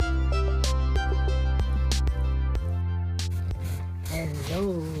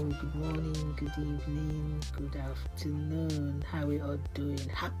Hello, good morning, good evening, good afternoon. How are we all doing?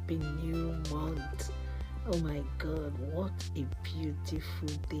 Happy new month. Oh my God, what a beautiful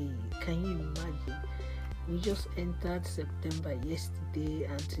day. Can you imagine? We just entered September yesterday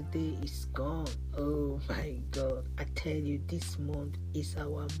and today is gone. Oh my God, I tell you, this month is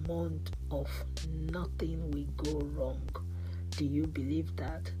our month of nothing will go wrong. Do you believe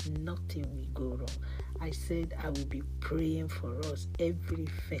that? Nothing will go wrong. I said I will be praying for us every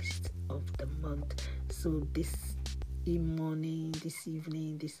first of the month. So this morning, this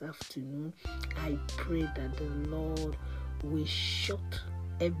evening, this afternoon, I pray that the Lord will shut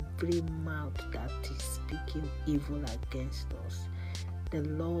every mouth that is speaking evil against us. The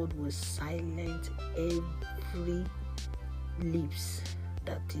Lord will silence every lips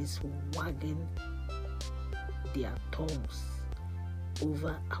that is wagging their tongues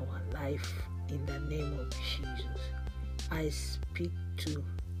over our life in the name of Jesus. I speak to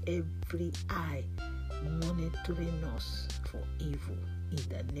every eye monitoring us for evil in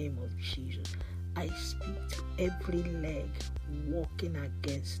the name of Jesus. I speak to every leg walking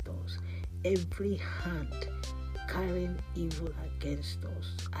against us, every hand carrying evil against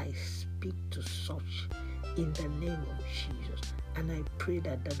us. I speak to such in the name of Jesus. And I pray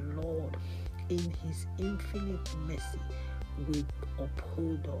that the Lord, in His infinite mercy, will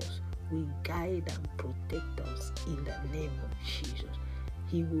uphold us, will guide and protect us in the name of Jesus.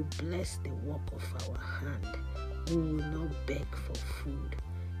 He will bless the work of our hand. We will not beg for food.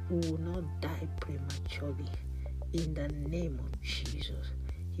 We will not die prematurely in the name of Jesus.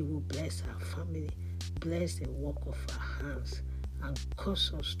 He will bless our family, bless the work of our hands, and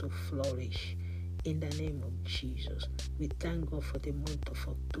cause us to flourish in the name of Jesus. We thank God for the month of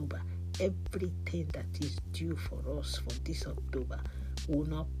October. Everything that is due for us for this October will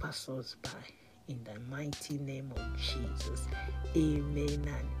not pass us by in the mighty name of Jesus. Amen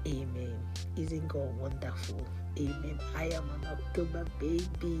and amen. Isn't God wonderful? Amen. I am an October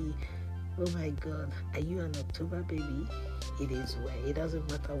baby. Oh my God, are you an October baby? It is well. It doesn't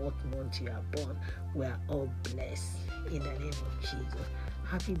matter what month you are born. We are all blessed in the name of Jesus.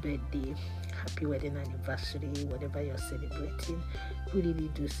 Happy birthday, happy wedding anniversary, whatever you're celebrating. We really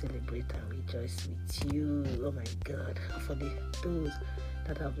do celebrate and rejoice with you. Oh my God. For those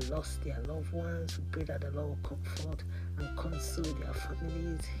that have lost their loved ones, we pray that the Lord will comfort and console their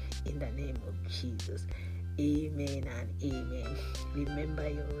families in the name of Jesus. Amen and amen. Remember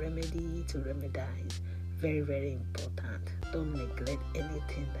your remedy to remedize. Very, very important. Don't neglect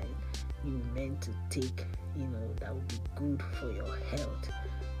anything that you meant to take, that will be good for your health.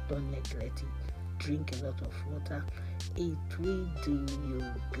 Don't neglect it. Drink a lot of water. It will do you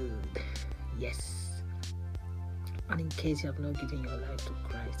good. Yes. And in case you have not given your life to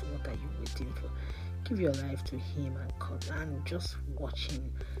Christ, what are you waiting for? Give your life to Him and just watch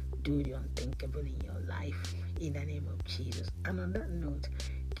Him do the unthinkable in your life in the name of Jesus. And on that note,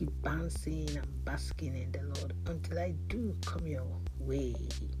 keep bouncing and basking in the Lord until I do come your way.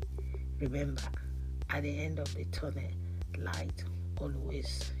 Remember, at the end of the tunnel, light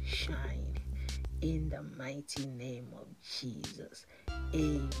always shine in the mighty name of Jesus.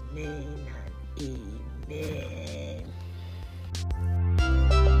 Amen and amen.